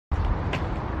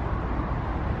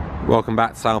Welcome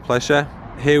back to Style Pleasure.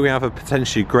 Here we have a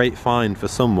potentially great find for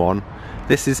someone.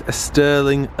 This is a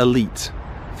Sterling Elite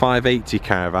 580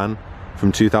 caravan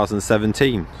from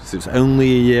 2017, so it's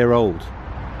only a year old.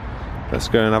 Let's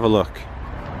go and have a look.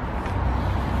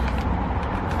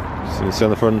 So you see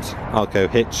on the front, Alco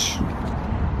hitch,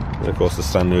 and of course the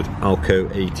standard Alco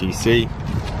ATC,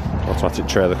 automatic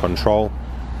trailer control,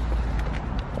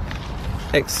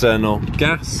 external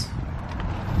gas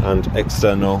and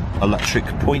external electric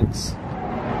points.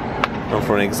 And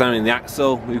for examining the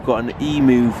axle, we've got an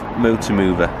eMove motor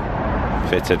mover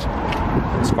fitted.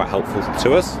 It's quite helpful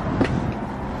to us.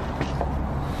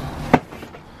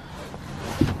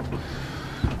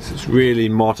 So it's really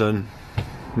modern,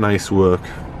 nice work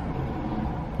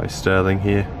by Sterling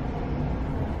here.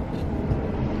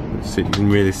 So you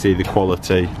can really see the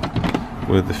quality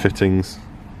with the fittings.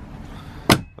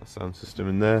 That sound system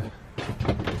in there.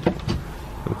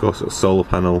 Of course, it's a solar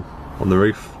panel on the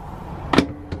roof.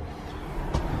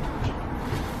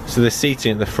 So the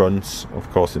seating at the front, of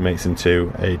course, it makes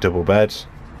into a double bed.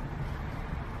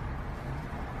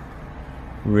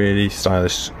 Really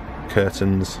stylish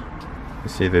curtains. You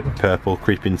see the purple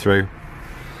creeping through.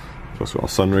 Of course, we've got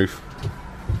a sunroof.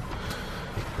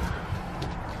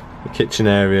 The kitchen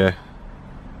area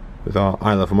with our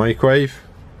eye level microwave.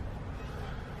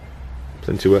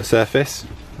 Plenty of work surface.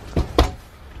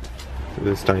 With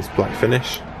this nice black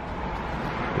finish.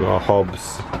 With our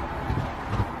hobs,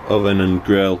 oven and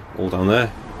grill all down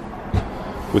there.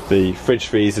 With the fridge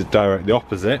freezer directly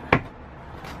opposite,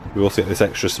 we also get this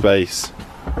extra space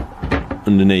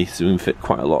underneath, so we can fit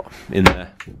quite a lot in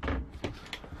there.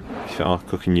 Fit our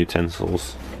cooking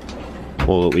utensils,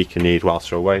 all that we can need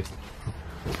whilst we're away.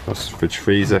 That's the fridge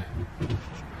freezer.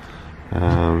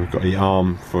 We've got the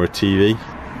arm for a TV.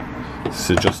 It's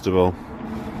adjustable,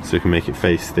 so we can make it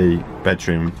face the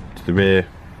bedroom to the rear,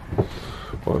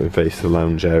 or we face the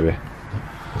lounge area,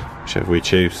 whichever we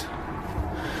choose.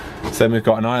 So then we've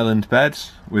got an island bed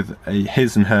with a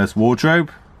his and hers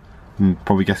wardrobe. You can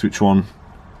probably guess which one,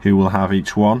 who will have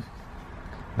each one.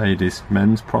 Ladies,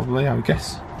 men's probably, I would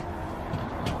guess.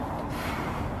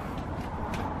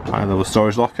 High level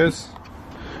storage lockers.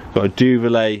 Got a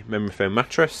Duvet memory foam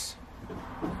mattress,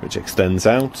 which extends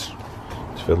out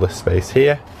to fill this space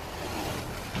here.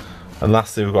 And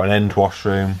lastly, we've got an end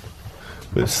washroom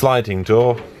with a sliding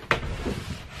door,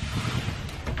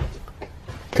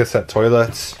 cassette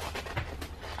toilets,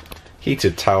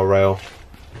 heated towel rail,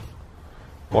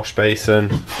 wash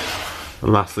basin,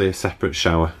 and lastly a separate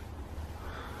shower.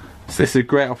 So this is a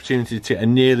great opportunity to get a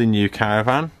nearly new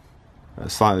caravan at a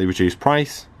slightly reduced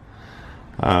price.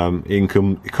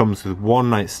 It comes with one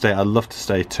night stay. I'd love to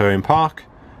stay at Turin Park.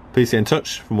 Please get in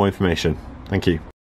touch for more information. Thank you.